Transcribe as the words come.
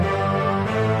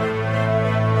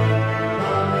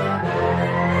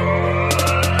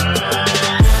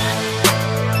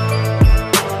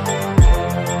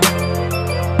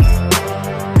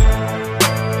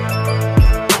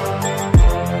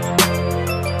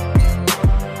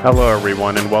Hello,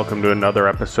 everyone, and welcome to another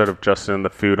episode of Justin and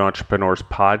the Food Entrepreneurs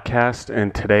Podcast.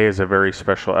 And today is a very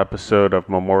special episode of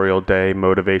Memorial Day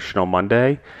Motivational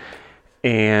Monday.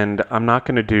 And I'm not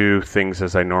going to do things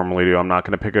as I normally do. I'm not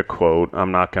going to pick a quote.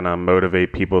 I'm not going to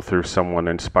motivate people through someone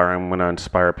inspiring. I'm going to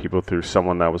inspire people through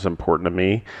someone that was important to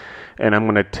me. And I'm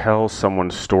going to tell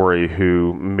someone's story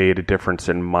who made a difference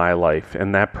in my life.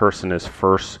 And that person is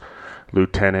First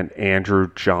Lieutenant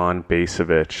Andrew John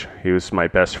Bacevich. He was my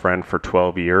best friend for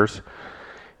 12 years.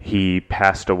 He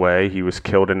passed away. He was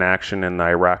killed in action in the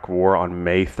Iraq War on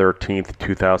May 13th,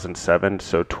 2007,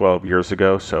 so 12 years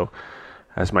ago. So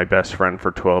as my best friend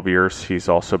for 12 years, he's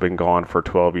also been gone for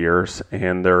 12 years.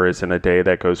 And there isn't a day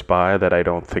that goes by that I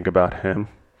don't think about him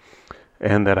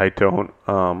and that I don't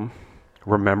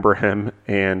remember him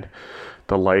and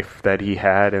the life that he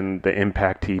had and the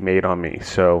impact he made on me.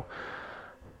 So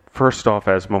first off,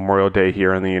 as Memorial Day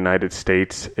here in the United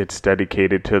States, it's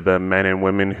dedicated to the men and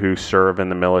women who serve in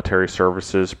the military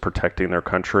services, protecting their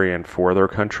country and for their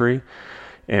country.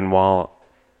 And while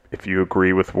if you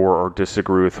agree with war or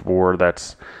disagree with war,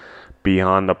 that's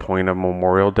beyond the point of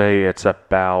Memorial Day. It's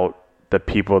about the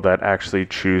people that actually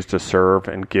choose to serve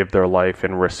and give their life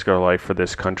and risk their life for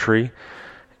this country.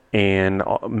 And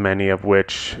many of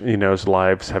which,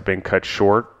 lives have been cut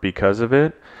short because of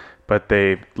it. But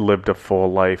they've lived a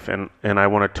full life, and I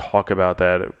want to talk about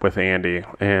that with Andy.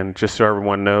 And just so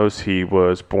everyone knows, he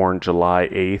was born July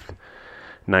 8th,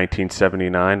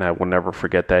 1979. I will never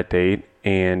forget that date,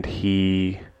 and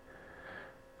he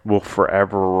will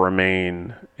forever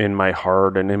remain in my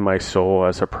heart and in my soul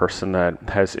as a person that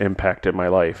has impacted my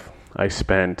life. I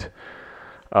spent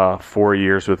 4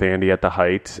 years with Andy at the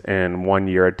Heights and 1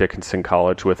 year at Dickinson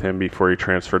College with him before he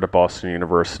transferred to Boston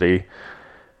University.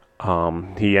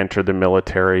 He entered the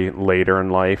military later in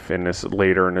life,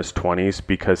 later in his 20s,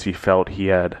 because he felt he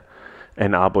had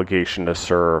an obligation to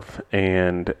serve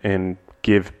and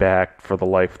give back for the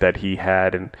life that he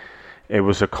had, and it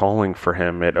was a calling for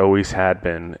him. It always had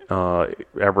been.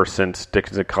 Ever since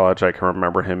Dickinson College, I can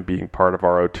remember him being part of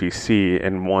ROTC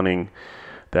and wanting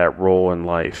that role in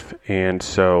life. And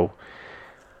so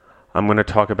I'm going to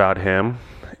talk about him,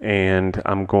 and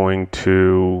I'm going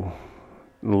to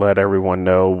let everyone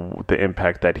know the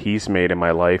impact that he's made in my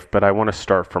life, but I want to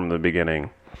start from the beginning.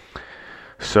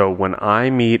 So when I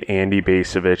meet Andy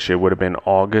Bacevich, it would have been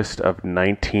August of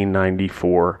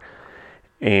 1994,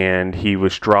 and he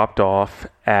was dropped off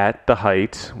at the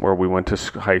Heights, where we went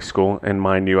to high school, and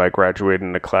mind you, I graduated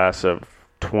in a class of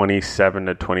 27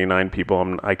 to 29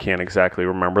 people. I can't exactly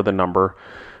remember the number,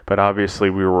 but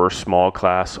obviously we were a small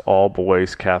class, all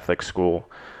boys, Catholic school.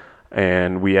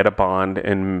 And we had a bond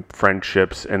and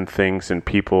friendships and things and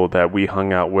people that we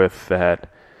hung out with that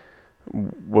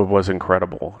was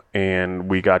incredible. And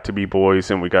we got to be boys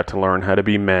and we got to learn how to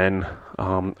be men.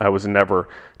 I was never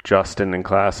Justin in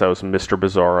class. I was Mr.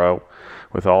 Bizarro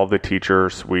with all the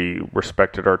teachers. We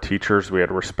respected our teachers. We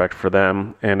had respect for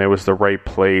them. And it was the right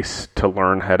place to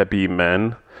learn how to be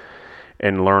men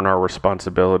and learn our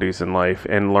responsibilities in life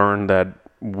and learn that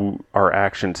our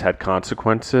actions had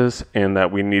consequences and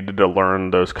that we needed to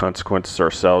learn those consequences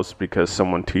ourselves because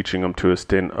someone teaching them to us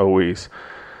didn't always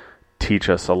teach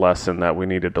us a lesson that we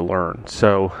needed to learn.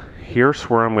 So here's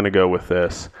where I'm going to go with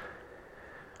this.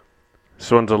 This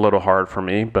one's a little hard for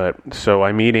me, but so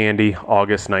I meet Andy,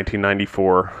 August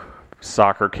 1994,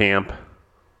 soccer camp,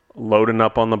 loading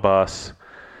up on the bus,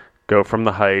 go from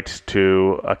the Heights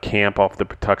to a camp off the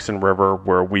Patuxent River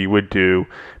where we would do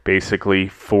basically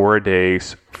 4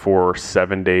 days for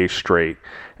 7 days straight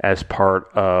as part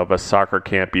of a soccer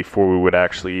camp before we would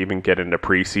actually even get into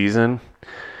preseason.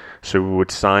 So we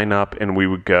would sign up and we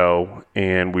would go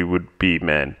and we would be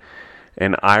men.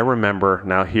 And I remember,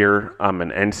 now here I'm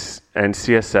an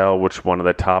NCSL, which is one of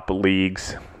the top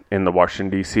leagues in the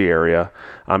Washington, D.C. area.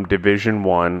 I'm Division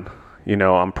I.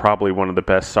 I'm probably one of the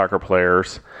best soccer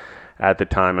players at the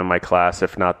time in my class,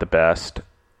 if not the best.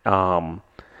 I'm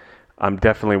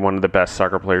definitely one of the best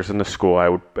soccer players in the school. I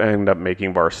would end up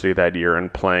making varsity that year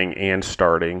and playing and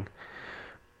starting.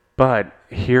 But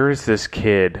here is this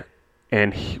kid,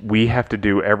 and we have to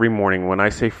do every morning. When I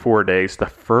say 4 days, the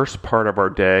first part of our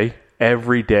day,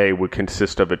 every day would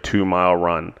consist of a 2-mile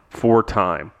run, 4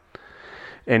 times.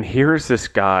 And here's this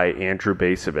guy, Andrew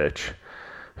Bacevich,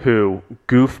 who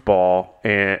goofball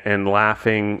and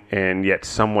laughing and yet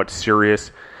somewhat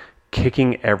serious,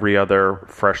 kicking every other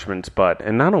freshman's butt.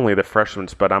 And not only the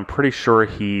freshman's butt, I'm pretty sure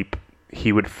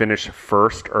he would finish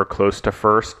first or close to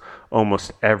first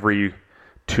almost every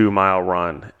 2-mile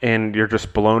run. And you're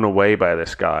just blown away by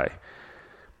this guy.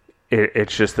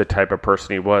 it's just the type of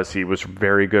person he was. He was a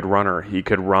very good runner. He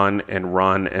could run and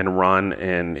run and run,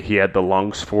 and he had the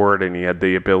lungs for it, and he had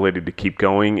the ability to keep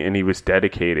going, and he was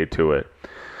dedicated to it.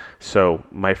 So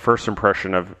my first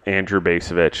impression of Andrew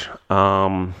Bacevich,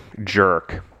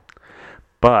 jerk.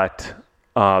 But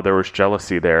there was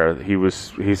jealousy there.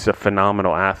 He's a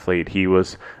phenomenal athlete. He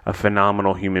was a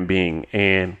phenomenal human being.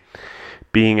 And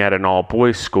being at an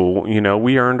all-boys school,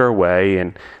 we earned our way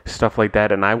and stuff like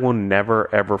that. And I will never,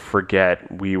 ever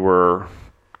forget we were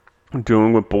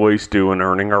doing what boys do and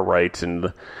earning our rights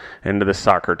into the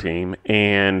soccer team.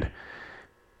 And,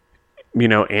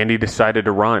 Andy decided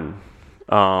to run.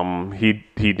 He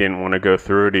didn't want to go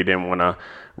through it. He didn't want to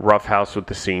roughhouse with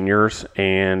the seniors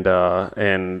and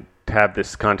have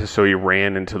this contest, so he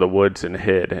ran into the woods and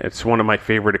hid. It's one of my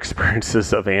favorite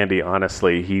experiences of Andy,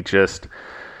 honestly. He just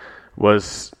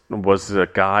was a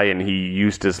guy, and he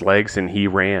used his legs and he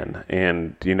ran.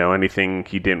 And, anything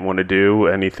he didn't want to do,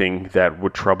 anything that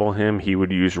would trouble him, he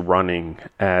would use running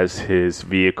as his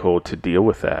vehicle to deal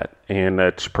with that. And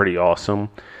that's pretty awesome.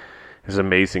 It's an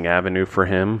amazing avenue for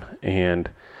him. And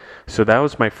so that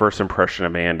was my first impression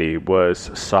of Andy, was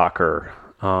soccer.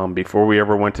 Before we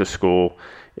ever went to school,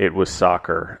 it was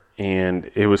soccer.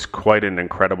 And it was quite an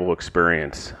incredible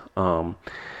experience.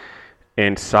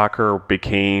 And soccer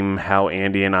became how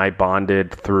Andy and I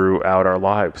bonded throughout our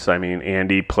lives. I mean,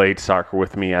 Andy played soccer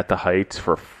with me at the Heights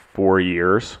for 4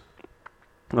 years.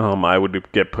 I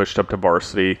would get pushed up to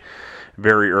varsity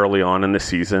very early on in the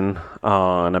season,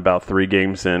 and about 3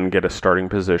 games in, get a starting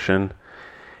position.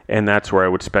 And that's where I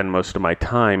would spend most of my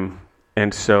time.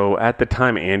 And so at the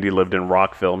time, Andy lived in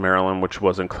Rockville, Maryland, which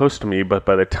wasn't close to me. But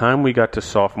by the time we got to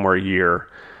sophomore year,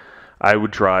 I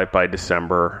would drive by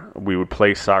December. We would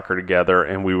play soccer together,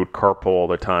 and we would carpool all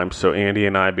the time. So Andy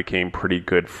and I became pretty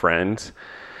good friends.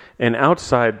 And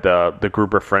outside the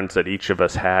group of friends that each of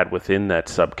us had within that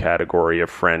subcategory of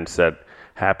friends that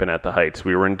happened at the Heights,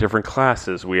 we were in different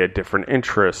classes. We had different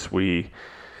interests. We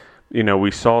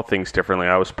saw things differently.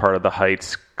 I was part of the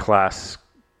Heights class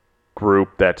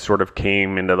group that sort of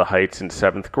came into the Heights in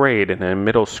 7th grade and in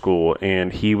middle school,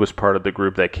 and he was part of the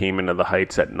group that came into the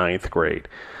Heights at 9th grade.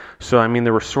 So, I mean,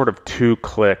 there were sort of 2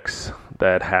 cliques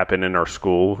that happened in our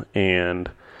school, and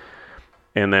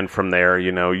then from there,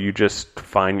 you just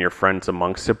find your friends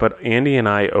amongst it. But Andy and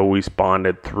I always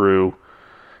bonded through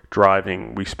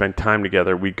driving. We spent time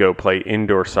together. We'd go play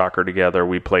indoor soccer together.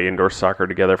 We play indoor soccer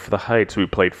together for the Heights. We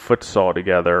played futsal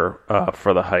together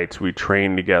for the Heights. We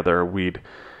trained together. We'd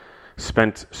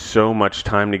spent so much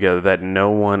time together that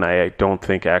no one, I don't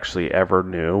think, actually ever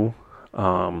knew.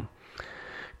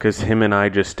 Because him and I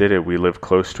just did it. We lived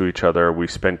close to each other. We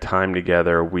spent time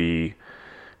together. We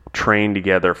trained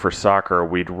together for soccer.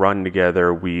 We'd run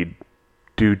together. We'd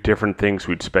do different things.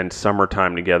 We'd spend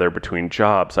summertime together between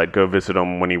jobs. I'd go visit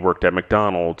him when he worked at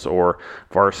McDonald's or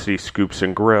Varsity Scoops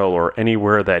and Grill or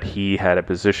anywhere that he had a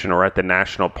position, or at the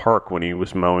National Park when he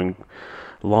was mowing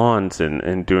lawns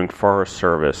and doing forest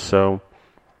service. So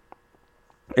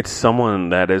it's someone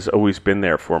that has always been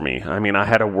there for me. I mean, I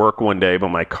had to work one day, but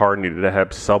my car needed to have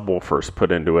subwoofers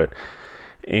put into it.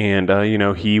 And,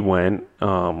 he went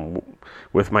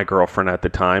with my girlfriend at the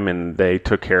time, and they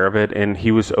took care of it. And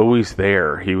he was always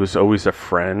there. He was always a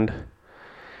friend.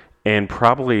 And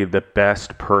probably the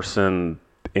best person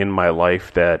in my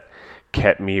life that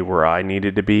kept me where I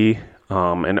needed to be,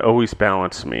 and always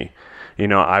balanced me.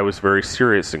 I was very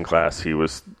serious in class. He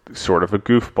was sort of a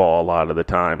goofball a lot of the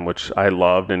time, which I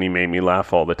loved, and he made me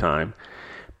laugh all the time.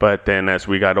 But then as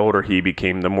we got older, he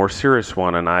became the more serious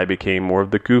one, and I became more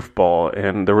of the goofball,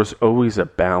 and there was always a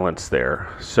balance there.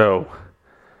 So,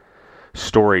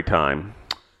 story time.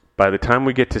 By the time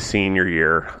we get to senior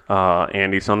year,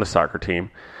 Andy's on the soccer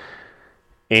team,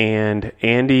 and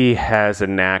Andy has a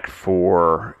knack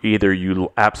for either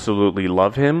you absolutely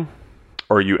love him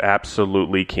or you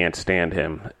absolutely can't stand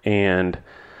him. And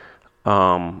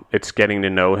it's getting to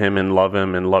know him and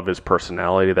love his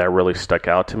personality that really stuck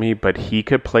out to me. But he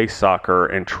could play soccer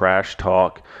and trash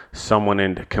talk someone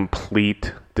into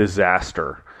complete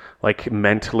disaster, like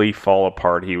mentally fall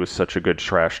apart. He was such a good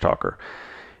trash talker.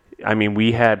 I mean,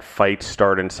 we had fights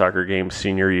start in soccer games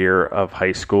senior year of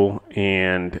high school,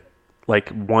 and like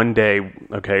one day,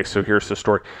 okay, so here's the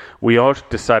story. We all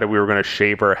decided we were going to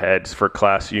shave our heads for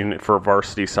for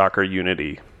varsity soccer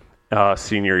unity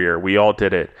senior year. We all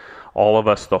did it. All of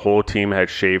us, the whole team, had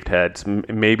shaved heads,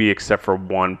 maybe except for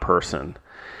one person.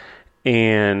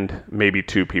 And maybe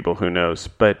 2 people, who knows.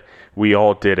 But we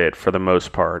all did it for the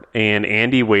most part. And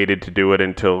Andy waited to do it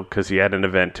because he had an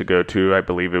event to go to. I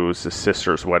believe it was his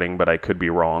sister's wedding, but I could be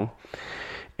wrong.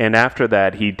 And after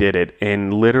that, he did it.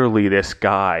 And literally, this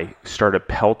guy started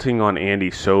pelting on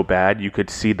Andy so bad, you could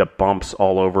see the bumps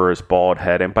all over his bald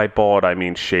head. And by bald, I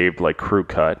mean shaved, like crew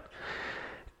cut.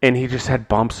 And he just had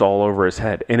bumps all over his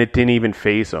head. And it didn't even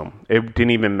faze him. It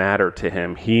didn't even matter to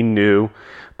him. He knew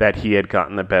that he had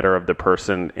gotten the better of the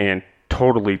person and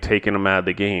totally taken him out of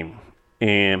the game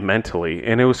and mentally.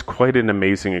 And it was quite an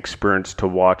amazing experience to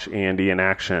watch Andy in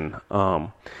action.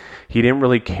 He didn't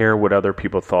really care what other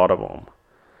people thought of him.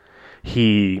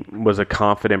 He was a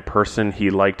confident person.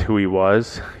 He liked who he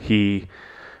was. He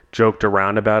joked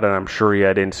around about it. I'm sure he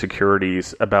had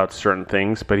insecurities about certain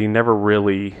things, but he never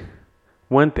really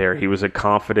went there. He was a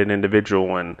confident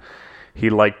individual, and he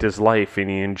liked his life, and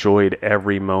he enjoyed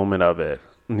every moment of it,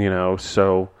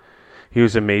 so he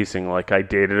was amazing. Like, I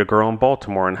dated a girl in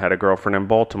Baltimore and had a girlfriend in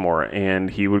Baltimore, and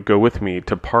he would go with me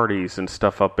to parties and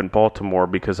stuff up in Baltimore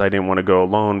because I didn't want to go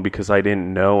alone because I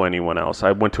didn't know anyone else.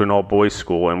 I went to an all-boys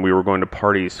school, and we were going to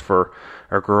parties for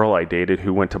a girl I dated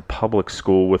who went to public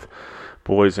school with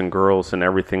boys and girls and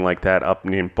everything like that up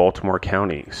in Baltimore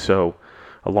County. So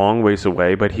a long ways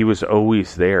away, but he was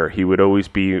always there. He would always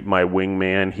be my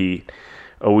wingman. He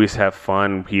always have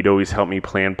fun. He'd always help me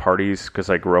plan parties because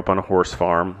I grew up on a horse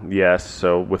farm. Yes,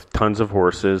 so with tons of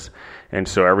horses. And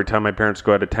so every time my parents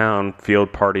go out of town,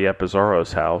 field party at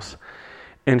Bizarro's house.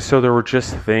 And so there were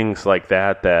just things like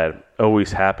that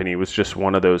always happened. He was just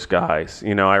one of those guys.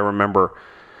 I remember,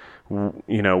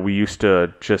 we used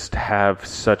to just have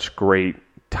such great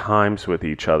times with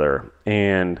each other.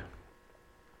 And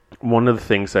one of the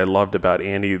things I loved about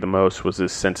Andy the most was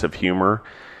his sense of humor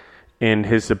and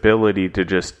his ability to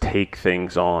just take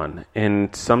things on.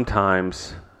 And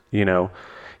sometimes,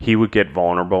 he would get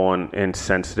vulnerable and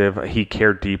sensitive. He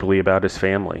cared deeply about his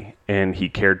family, and he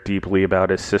cared deeply about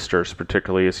his sisters,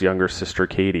 particularly his younger sister,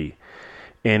 Katie.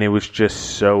 And it was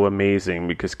just so amazing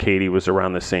because Katie was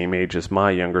around the same age as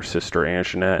my younger sister,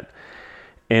 Anjanette.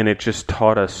 And it just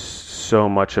taught us so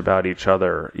much about each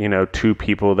other. Two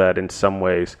people that in some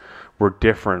ways were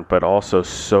different, but also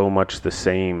so much the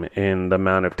same in the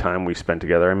amount of time we spent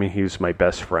together. I mean, he was my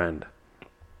best friend.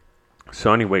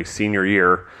 So anyway, senior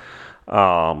year,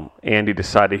 Andy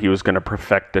decided he was going to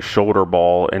perfect the shoulder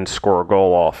ball and score a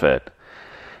goal off it.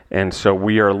 And so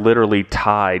we are literally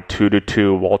tied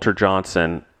 2-2. Walter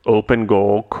Johnson, open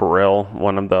goal. Kirill,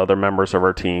 one of the other members of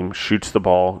our team, shoots the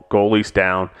ball. Goalie's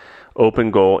down.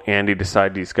 Open goal. Andy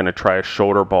decided he's going to try a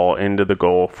shoulder ball into the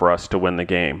goal for us to win the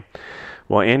game.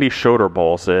 Well, Andy shoulder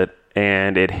balls it,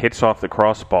 and it hits off the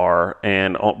crossbar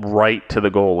and right to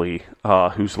the goalie,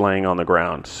 who's laying on the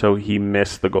ground. So he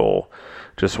missed the goal.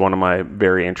 Just one of my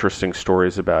very interesting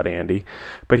stories about Andy.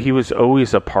 But he was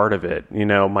always a part of it.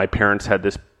 My parents had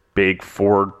this big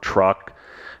Ford truck,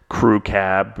 crew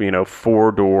cab,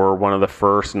 4-door, one of the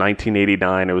first,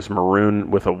 1989. It was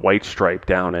maroon with a white stripe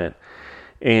down it.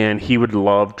 And he would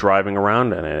love driving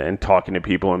around in it and talking to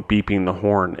people and beeping the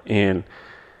horn. And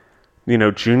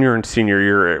junior and senior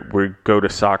year, we'd go to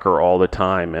soccer all the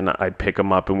time, and I'd pick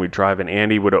him up and we'd drive, and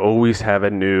Andy would always have a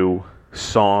new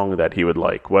song that he would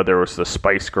like, whether it was the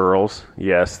Spice Girls,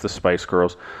 yes, the Spice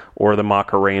Girls, or the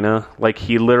Macarena. Like,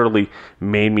 he literally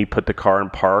made me put the car in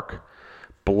park,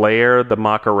 blare the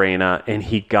Macarena, and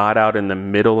he got out in the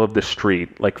middle of the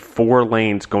street, like 4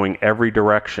 lanes going every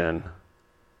direction,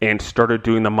 and started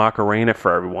doing the Macarena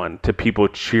for everyone, to people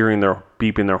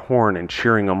beeping their horn and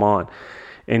cheering them on.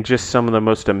 And just some of the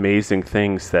most amazing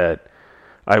things that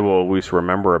I will always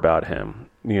remember about him.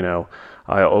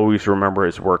 I always remember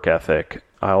his work ethic.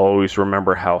 I'll always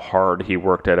remember how hard he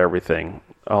worked at everything.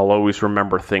 I'll always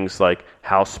remember things like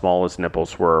how small his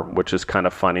nipples were, which is kind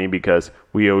of funny because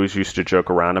we always used to joke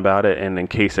around about it. And in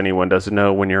case anyone doesn't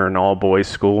know, when you're in all-boys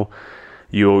school,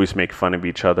 you always make fun of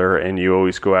each other and you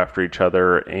always go after each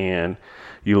other, and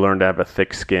you learn to have a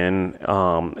thick skin,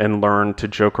 and learn to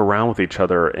joke around with each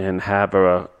other and have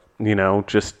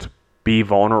just be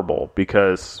vulnerable,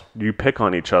 because you pick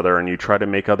on each other and you try to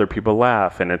make other people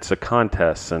laugh, and it's a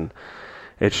contest, and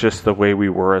it's just the way we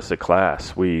were as a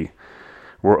class. We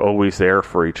were always there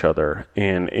for each other,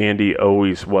 and Andy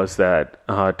always was that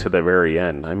to the very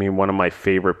end. I mean, one of my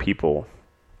favorite people.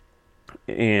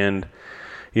 And,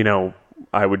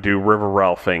 I would do river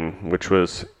ralphing, which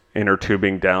was inner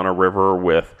tubing down a river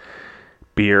with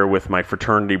beer with my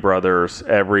fraternity brothers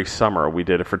every summer. We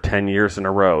did it for 10 years in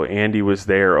a row. Andy was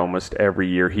there almost every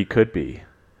year he could be.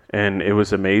 And it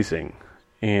was amazing.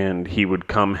 And he would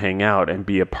come hang out and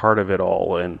be a part of it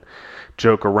all and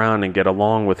joke around and get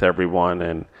along with everyone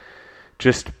and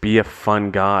just be a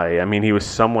fun guy. I mean, he was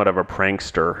somewhat of a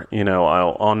prankster.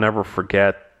 I'll never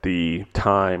forget the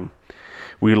time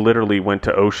we literally went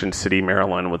to Ocean City,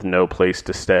 Maryland with no place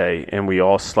to stay, and we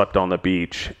all slept on the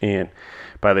beach. And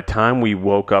by the time we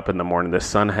woke up in the morning, the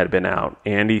sun had been out.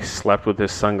 Andy slept with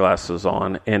his sunglasses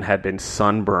on and had been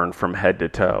sunburned from head to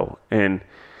toe. And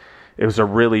it was a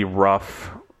really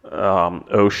rough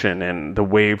ocean, and the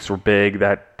waves were big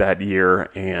that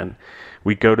year. And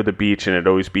we'd go to the beach, and it'd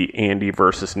always be Andy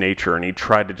versus nature. And he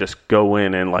tried to just go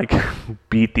in and like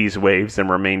beat these waves and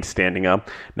remain standing up.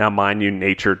 Now, mind you,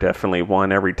 nature definitely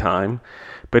won every time.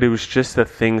 But it was just the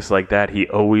things like that. He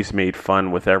always made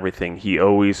fun with everything. He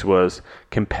always was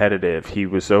competitive. He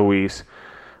was always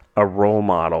a role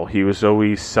model. He was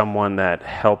always someone that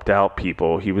helped out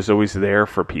people. He was always there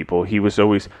for people. He was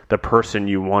always the person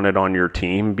you wanted on your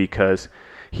team because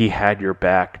he had your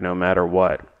back no matter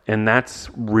what. And that's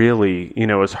really,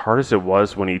 as hard as it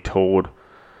was when he told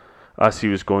us he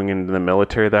was going into the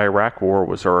military, the Iraq War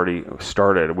was already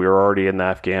started. We were already in the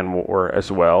Afghan War as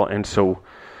well. And so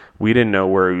we didn't know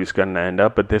where he was going to end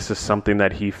up, but this is something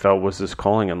that he felt was his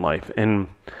calling in life. And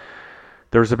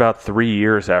there was about 3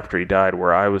 years after he died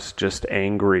where I was just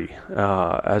angry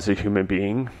as a human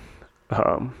being,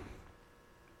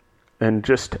 and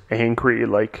just angry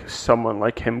like someone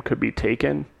like him could be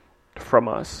taken from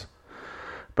us.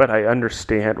 But I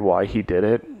understand why he did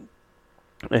it.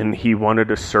 And he wanted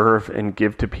to serve and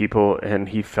give to people, and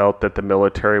he felt that the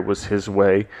military was his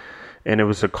way, and it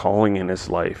was a calling in his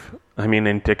life. I mean,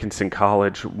 in Dickinson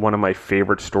College, one of my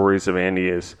favorite stories of Andy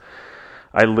is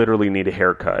I literally need a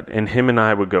haircut. And him and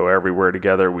I would go everywhere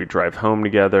together. We'd drive home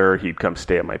together. He'd come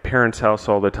stay at my parents' house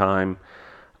all the time.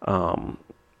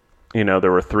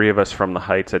 There were 3 of us from the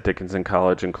Heights at Dickinson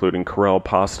College, including Karel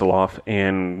Postoloff.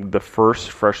 And the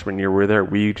first freshman year we were there,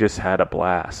 we just had a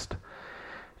blast.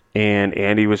 And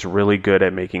Andy was really good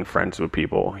at making friends with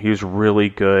people. He was really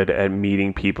good at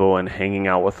meeting people and hanging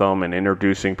out with them and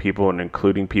introducing people and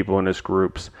including people in his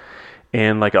groups.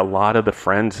 And like a lot of the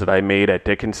friends that I made at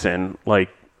Dickinson, like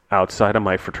outside of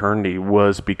my fraternity,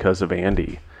 was because of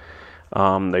Andy.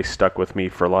 They stuck with me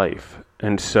for life.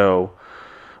 And so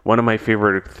one of my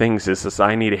favorite things is this: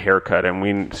 I need a haircut.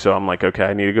 So I'm like, okay,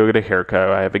 I need to go get a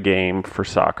haircut. I have a game for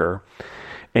soccer.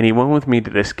 And he went with me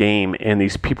to this game, and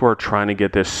these people are trying to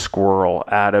get this squirrel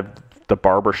out of the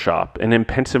barber shop. And in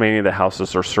Pennsylvania, the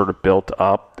houses are sort of built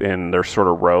up, and they're sort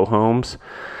of row homes,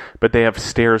 but they have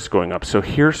stairs going up. So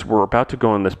we're about to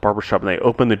go in this barber shop, and they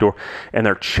open the door, and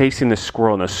they're chasing the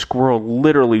squirrel, and the squirrel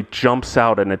literally jumps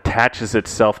out and attaches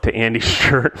itself to Andy's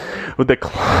shirt with the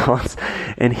claws,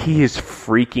 and he is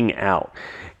freaking out.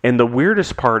 And the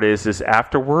weirdest part is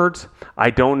afterwards, I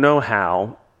don't know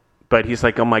how, but he's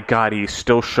like, oh my God, he's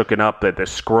still shooken up that the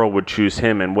squirrel would choose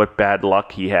him, and what bad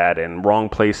luck he had, and wrong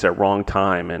place at wrong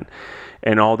time,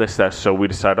 and all this stuff. So we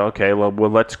decided, okay, well,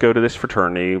 let's go to this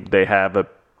fraternity. They have a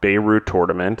Beirut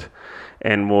tournament,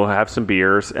 and we'll have some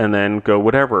beers and then go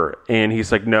whatever. And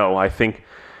he's like, no, I think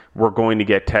we're going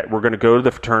to we're going to go to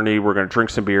the fraternity, we're going to drink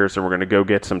some beers, and we're going to go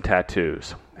get some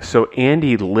tattoos. So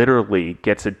Andy literally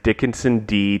gets a Dickinson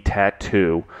D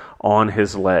tattoo on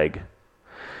his leg,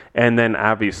 and then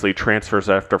obviously transfers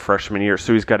after freshman year.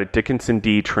 So he's got a Dickinson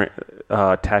D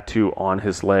tattoo on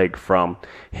his leg from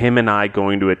him and I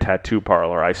going to a tattoo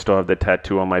parlor. I still have the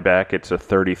tattoo on my back. It's a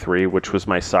 33, which was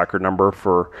my soccer number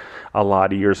for a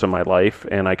lot of years of my life,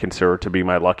 and I consider it to be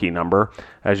my lucky number,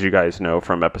 as you guys know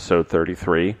from episode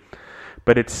 33.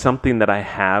 But it's something that I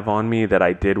have on me that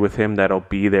I did with him that'll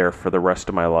be there for the rest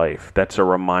of my life. That's a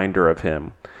reminder of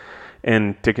him.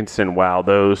 And Dickinson, wow,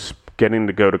 getting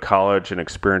to go to college and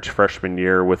experience freshman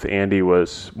year with Andy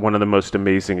was one of the most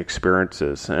amazing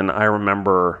experiences. And I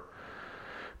remember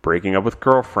breaking up with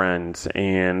girlfriends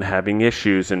and having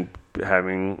issues and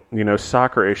having,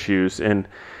 soccer issues. And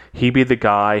he'd be the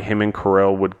guy, him and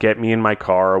Karel would get me in my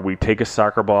car. We'd take a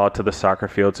soccer ball out to the soccer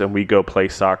fields and we'd go play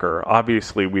soccer.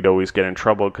 Obviously, we'd always get in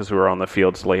trouble because we were on the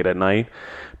fields late at night,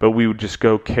 but we would just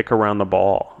go kick around the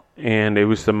ball. And it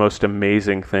was the most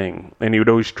amazing thing. And he would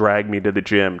always drag me to the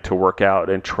gym to work out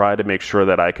and try to make sure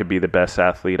that I could be the best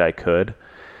athlete I could.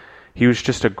 He was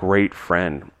just a great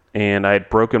friend. And I had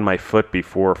broken my foot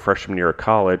before freshman year of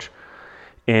college,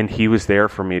 and he was there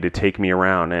for me to take me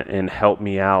around and help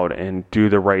me out and do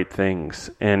the right things.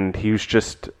 And he was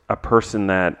just a person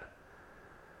that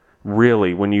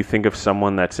really, when you think of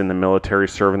someone that's in the military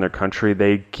serving their country,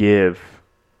 they give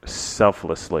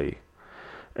selflessly.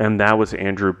 And that was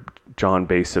Andrew John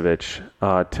Bacevich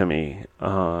to me,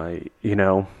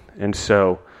 And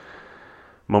so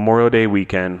Memorial Day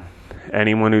weekend,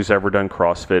 anyone who's ever done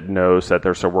CrossFit knows that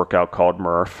there's a workout called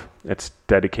Murph. It's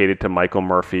dedicated to Michael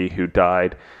Murphy, who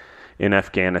died in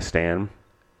Afghanistan.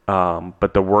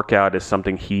 But the workout is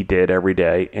something he did every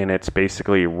day, and it's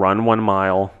basically run 1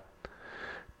 mile,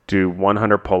 do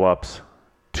 100 pull-ups,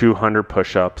 200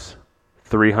 push-ups,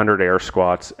 300 air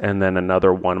squats, and then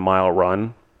another 1 mile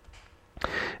run.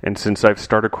 And since I've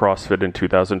started CrossFit in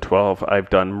 2012, I've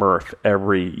done Murph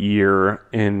every year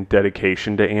in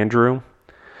dedication to Andrew.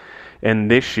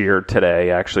 And this year,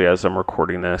 today, actually, as I'm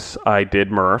recording this, I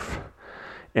did Murph,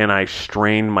 and I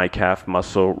strained my calf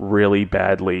muscle really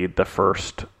badly the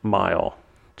first mile.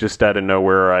 Just out of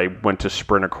nowhere, I went to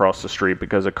sprint across the street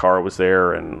because a car was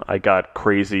there, and I got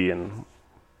crazy and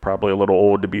probably a little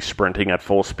old to be sprinting at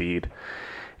full speed.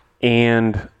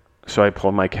 And so I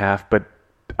pulled my calf, but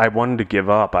I wanted to give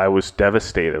up. I was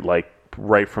devastated, like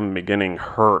right from the beginning,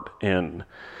 hurt, and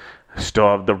still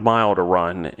have the mile to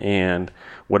run, and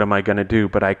what am I going to do?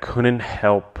 But I couldn't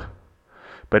help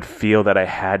but feel that I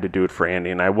had to do it for Andy,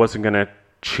 and I wasn't going to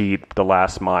cheat the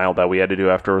last mile that we had to do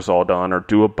after it was all done or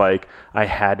do a bike. I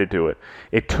had to do it.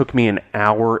 It took me an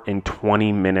hour and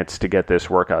 20 minutes to get this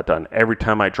workout done. Every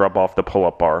time I drop off the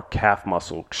pull-up bar, calf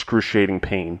muscle, excruciating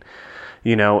pain,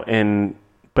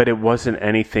 but it wasn't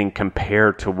anything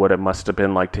compared to what it must have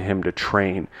been like to him to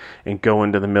train and go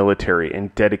into the military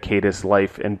and dedicate his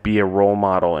life and be a role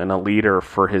model and a leader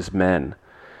for his men.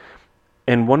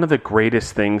 And one of the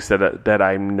greatest things that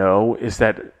I know is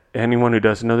that anyone who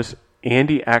doesn't know this,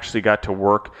 Andy actually got to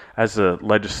work as a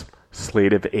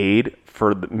legislative aide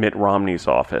for Mitt Romney's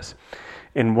office.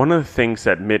 And one of the things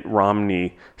that Mitt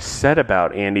Romney said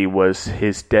about Andy was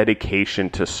his dedication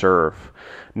to serve,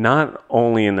 not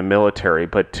only in the military,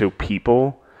 but to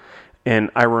people.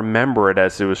 And I remember it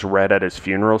as it was read at his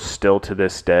funeral still to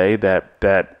this day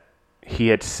that he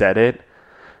had said it.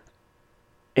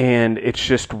 And it's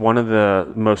just one of the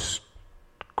most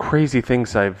crazy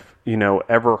things I've,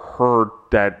 ever heard,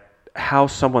 that how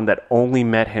someone that only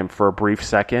met him for a brief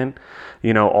second,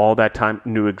 all that time,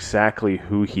 knew exactly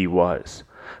who he was.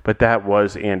 But that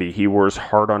was Andy. He wore his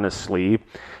heart on his sleeve,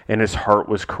 and his heart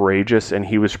was courageous, and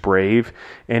he was brave,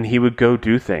 and he would go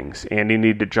do things. Andy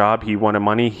needed a job. He wanted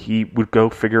money. He would go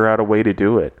figure out a way to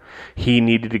do it. He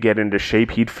needed to get into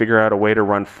shape. He'd figure out a way to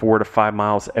run 4 to 5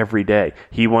 miles every day.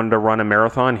 He wanted to run a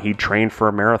marathon. He trained for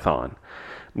a marathon.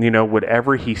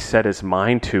 Whatever he set his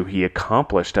mind to, he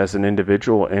accomplished as an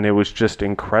individual, and it was just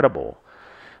incredible.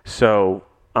 So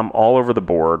I'm all over the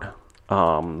board.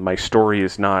 My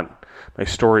stories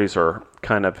are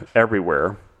kind of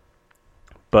everywhere,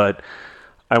 but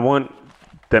I want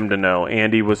them to know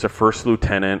Andy was a first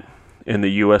lieutenant in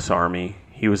the U.S. Army.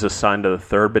 He was assigned to the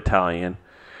 3rd Battalion,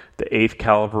 the 8th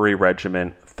Cavalry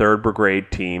Regiment, 3rd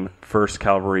Brigade Team, 1st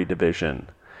Cavalry Division.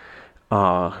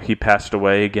 He passed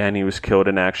away again. He was killed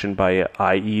in action by an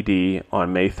IED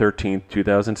on May 13th,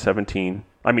 2007,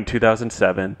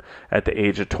 at the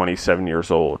age of 27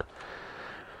 years old.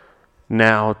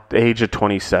 Now, the age of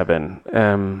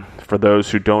 27, for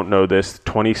those who don't know this,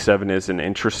 27 is an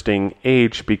interesting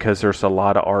age because there's a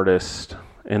lot of artists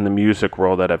in the music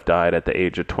world that have died at the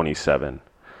age of 27.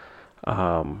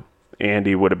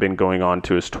 Andy would have been going on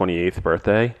to his 28th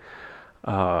birthday.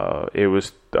 It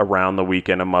was around the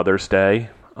weekend of Mother's Day.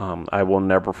 I will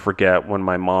never forget when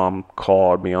my mom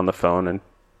called me on the phone and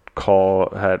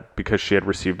because she had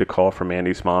received a call from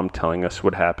Andy's mom telling us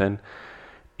what happened.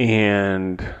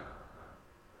 And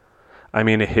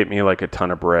it hit me like a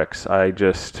ton of bricks. I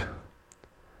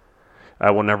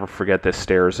will never forget the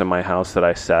stairs in my house that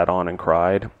I sat on and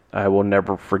cried. I will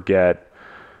never forget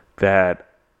that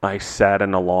I sat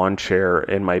in a lawn chair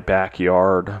in my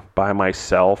backyard by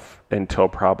myself until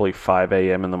probably 5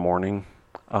 a.m. in the morning.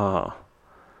 I'll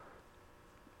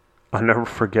never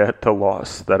forget the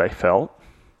loss that I felt,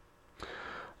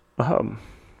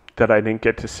 that I didn't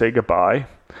get to say goodbye.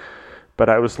 But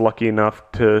I was lucky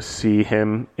enough to see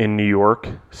him in New York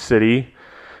City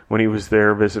when he was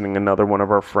there visiting another one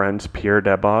of our friends, Pierre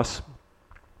Debos,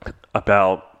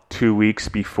 about 2 weeks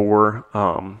before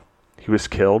he was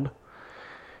killed.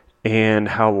 And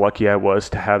how lucky I was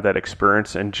to have that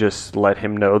experience and just let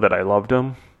him know that I loved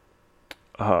him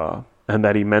and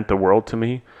that he meant the world to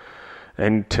me.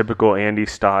 And typical Andy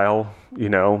style,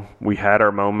 we had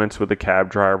our moments with the cab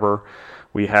driver.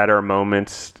 We had our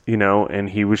moments, and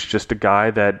he was just a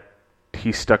guy that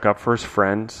he stuck up for his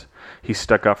friends. He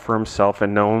stuck up for himself,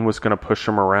 and no one was going to push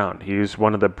him around. He was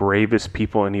one of the bravest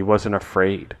people, and he wasn't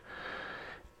afraid.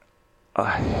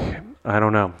 I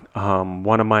don't know.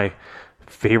 One of my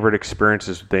favorite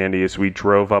experiences with Andy is we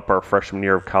drove up our freshman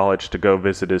year of college to go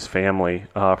visit his family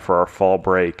for our fall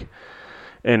break.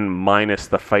 And minus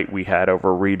the fight we had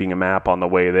over reading a map on the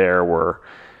way there, where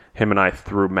him and I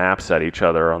threw maps at each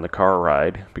other on the car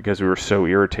ride because we were so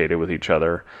irritated with each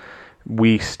other.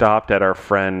 we stopped at our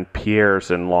friend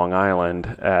Pierre's in Long Island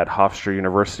at Hofstra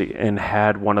University and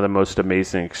had one of the most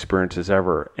amazing experiences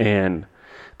ever. And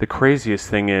the craziest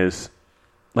thing is,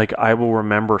 like, I will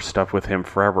remember stuff with him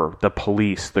forever. The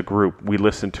Police, the group, we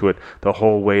listened to it the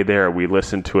whole way there. We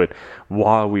listened to it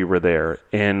while we were there.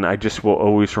 And I just will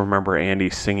always remember Andy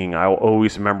singing. I will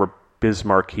always remember Biz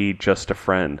Markie, Just a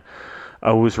Friend. I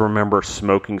always remember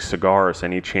smoking cigars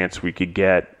any chance we could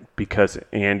get, because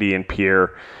Andy and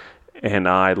Pierre and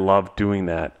I loved doing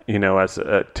that, as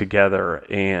together.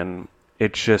 And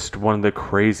it's just one of the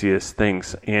craziest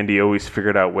things. Andy always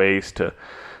figured out ways to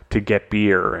get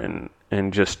beer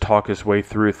and just talk his way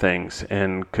through things,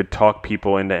 and could talk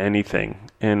people into anything.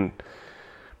 And,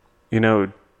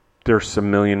 there's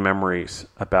some million memories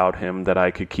about him that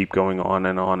I could keep going on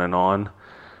and on and on.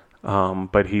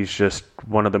 But he's just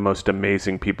one of the most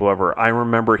amazing people ever. I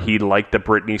remember he liked the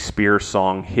Britney Spears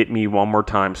song, Hit Me One More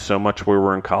Time, so much when we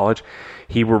were in college.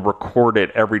 He would record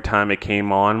it every time it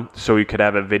came on so he could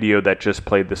have a video that just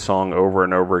played the song over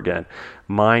and over again.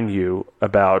 Mind you,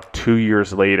 about 2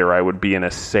 years later, I would be in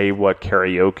a Say What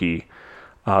karaoke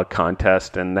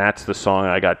contest, and that's the song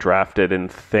I got drafted.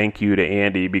 And thank you to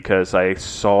Andy, because I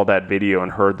saw that video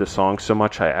and heard the song so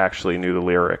much I actually knew the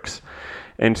lyrics.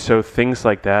 And so things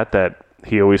like that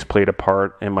he always played a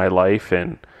part in my life,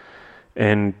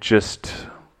 and just,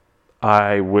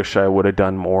 I wish I would have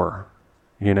done more,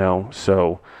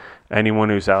 So anyone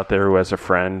who's out there who has a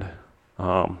friend,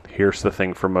 here's the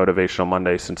thing for Motivational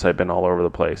Monday, since I've been all over the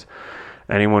place.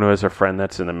 Anyone who has a friend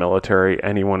that's in the military,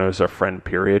 anyone who has a friend,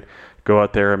 period, go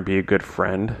out there and be a good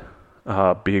friend,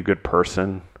 be a good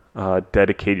person,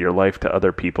 dedicate your life to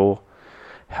other people.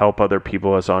 Help other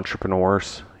people as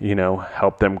entrepreneurs,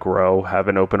 help them grow, have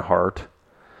an open heart.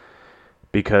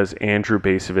 Because Andrew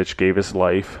Bacevich gave his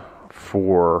life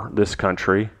for this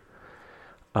country.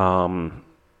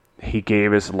 He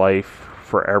gave his life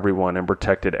for everyone and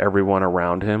protected everyone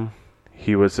around him.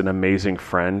 He was an amazing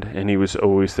friend, and he was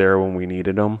always there when we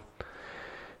needed him.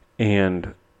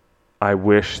 And I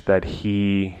wish that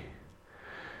he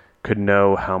could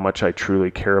know how much I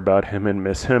truly care about him and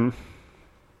miss him.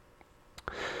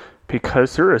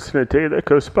 Because there isn't a day that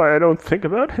goes by I don't think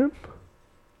about him.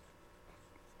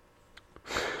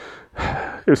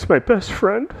 He was my best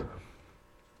friend,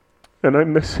 and I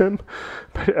miss him.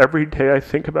 But every day I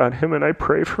think about him and I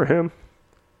pray for him.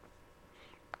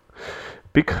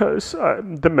 Because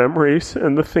the memories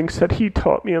and the things that he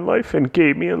taught me in life and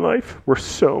gave me in life were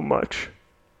so much.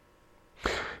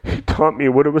 He taught me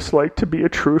what it was like to be a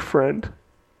true friend.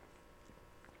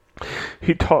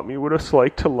 He taught me what it's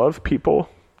like to love people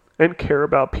and care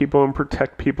about people and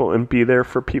protect people and be there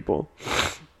for people.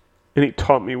 And he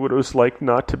taught me what it was like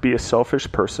not to be a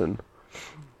selfish person.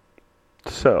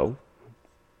 So,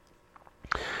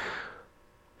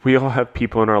 we all have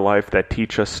people in our life that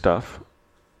teach us stuff.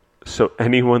 So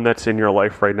anyone that's in your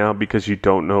life right now, because you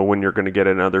don't know when you're going to get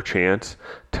another chance,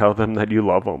 tell them that you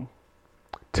love them.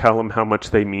 Tell them how much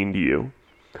they mean to you.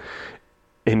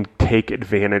 And take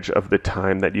advantage of the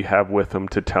time that you have with them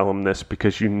to tell them this,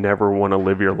 because you never want to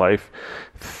live your life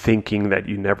thinking that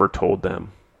you never told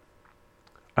them.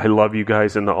 I love you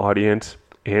guys in the audience.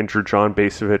 Andrew John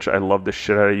Bacevich, I love the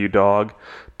shit out of you, dog.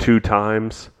 2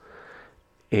 times.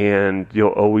 And you'll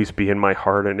always be in my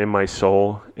heart and in my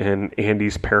soul. And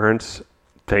Andy's parents,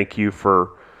 thank you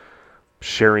for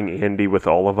sharing Andy with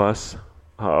all of us,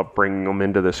 bringing him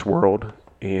into this world.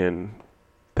 And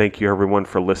thank you, everyone,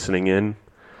 for listening in.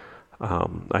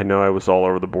 I know I was all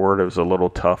over the board. It was a little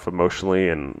tough emotionally,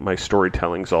 and my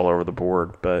storytelling's all over the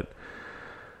board, but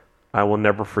I will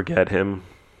never forget him.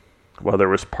 Well, there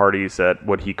was parties at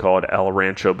what he called El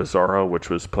Rancho Bizarro,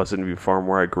 which was Pleasant View Farm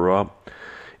where I grew up.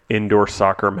 Indoor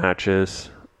soccer matches,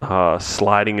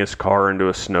 sliding his car into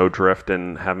a snowdrift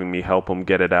and having me help him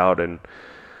get it out, and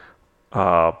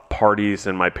parties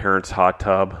in my parents' hot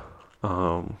tub,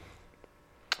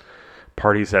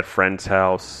 parties at friends'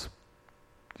 house,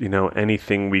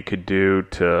 anything we could do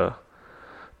to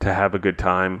have a good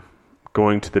time,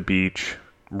 going to the beach,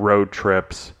 road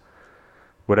trips,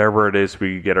 whatever it is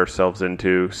we could get ourselves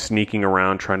into, sneaking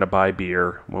around trying to buy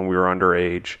beer when we were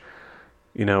underage.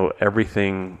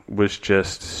 Everything was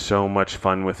just so much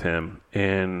fun with him,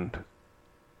 and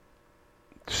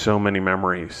so many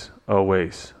memories,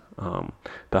 always.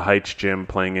 The Heights gym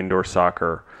playing indoor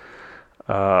soccer,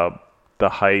 the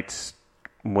Heights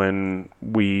when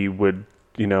we would,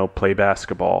 play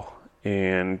basketball,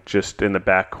 and just in the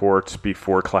back courts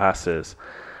before classes.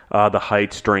 The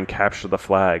Heights during Capture the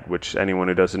Flag, which anyone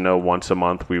who doesn't know, once a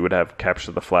month we would have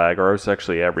Capture the Flag, or it was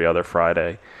actually every other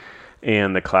Friday.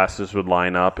 and the classes would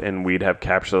line up, and we'd have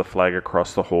capture the flag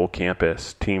across the whole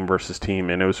campus, team versus team,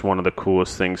 and it was one of the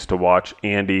coolest things to watch.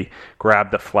 Andy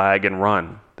grab the flag and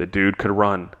run. The dude could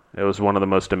run. It was one of the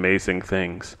most amazing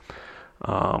things.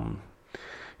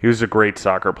 He was a great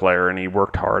soccer player, and he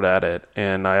worked hard at it,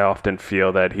 and I often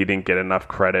feel that he didn't get enough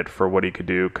credit for what he could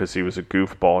do because he was a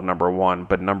goofball, number one,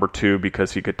 but number two,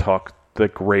 because he could talk the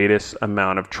greatest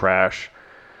amount of trash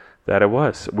that it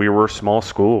was. We were a small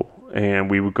school,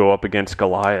 and we would go up against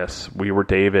Goliath. We were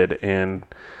David, and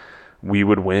we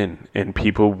would win, and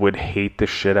people would hate the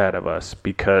shit out of us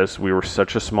because we were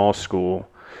such a small school,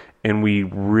 and we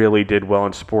really did well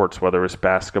in sports, whether it was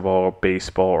basketball,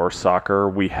 baseball, or soccer.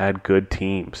 We had good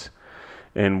teams,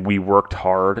 and we worked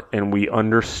hard, and we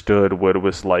understood what it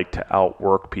was like to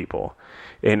outwork people,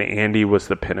 and Andy was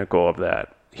the pinnacle of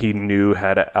that. He knew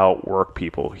how to outwork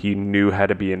people. He knew how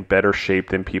to be in better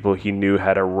shape than people. He knew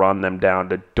how to run them down,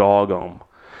 to dog them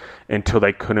until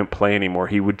they couldn't play anymore.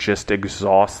 He would just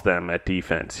exhaust them at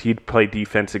defense. He'd play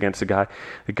defense against the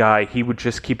guy, he would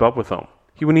just keep up with them.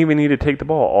 He wouldn't even need to take the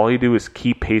ball. All he'd do is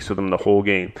keep pace with them the whole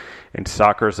game. And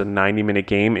soccer is a 90-minute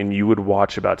game, and you would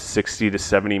watch about 60 to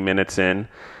 70 minutes in,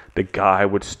 the guy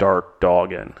would start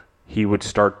dogging. He would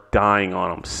start dying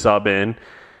on him. Sub in,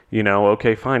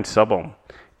 okay, fine, sub him.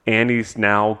 And he's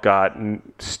now got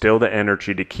still the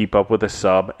energy to keep up with a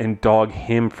sub and dog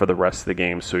him for the rest of the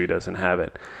game so he doesn't have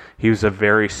it. He was a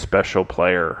very special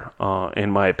player, in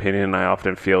my opinion. I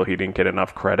often feel he didn't get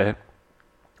enough credit.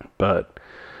 But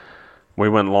we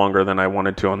went longer than I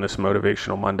wanted to on this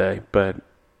Motivational Monday. But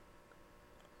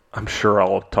I'm sure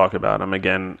I'll talk about him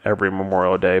again every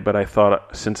Memorial Day. But I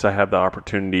thought since I have the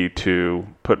opportunity to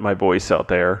put my voice out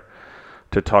there,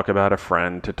 to talk about a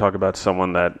friend, to talk about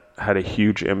someone that had a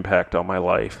huge impact on my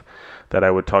life, that I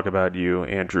would talk about you,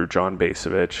 Andrew John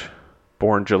Bacevich,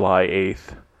 born July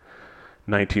 8th,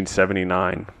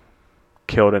 1979,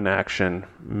 killed in action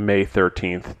May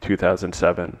 13th,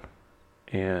 2007.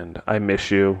 And I miss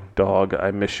you, dog.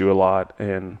 I miss you a lot,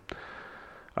 and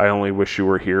I only wish you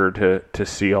were here to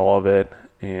see all of it,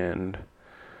 and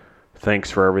thanks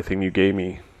for everything you gave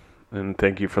me. And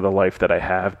thank you for the life that I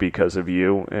have because of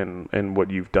you and what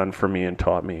you've done for me and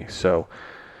taught me. So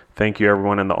thank you,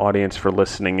 everyone in the audience, for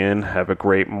listening in. Have a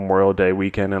great Memorial Day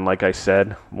weekend. And like I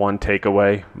said, one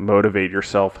takeaway, motivate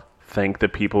yourself. Thank the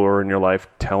people who are in your life.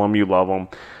 Tell them you love them.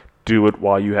 Do it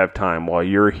while you have time, while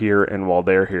you're here and while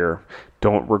they're here.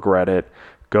 Don't regret it.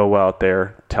 Go out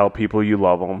there, tell people you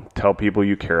love them, tell people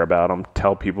you care about them,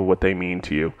 tell people what they mean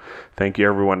to you. Thank you,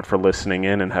 everyone, for listening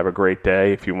in, and have a great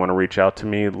day. If you want to reach out to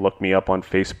me, look me up on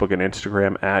Facebook and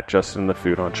Instagram at Justin the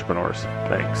Food Entrepreneurs.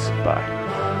 Thanks. Bye.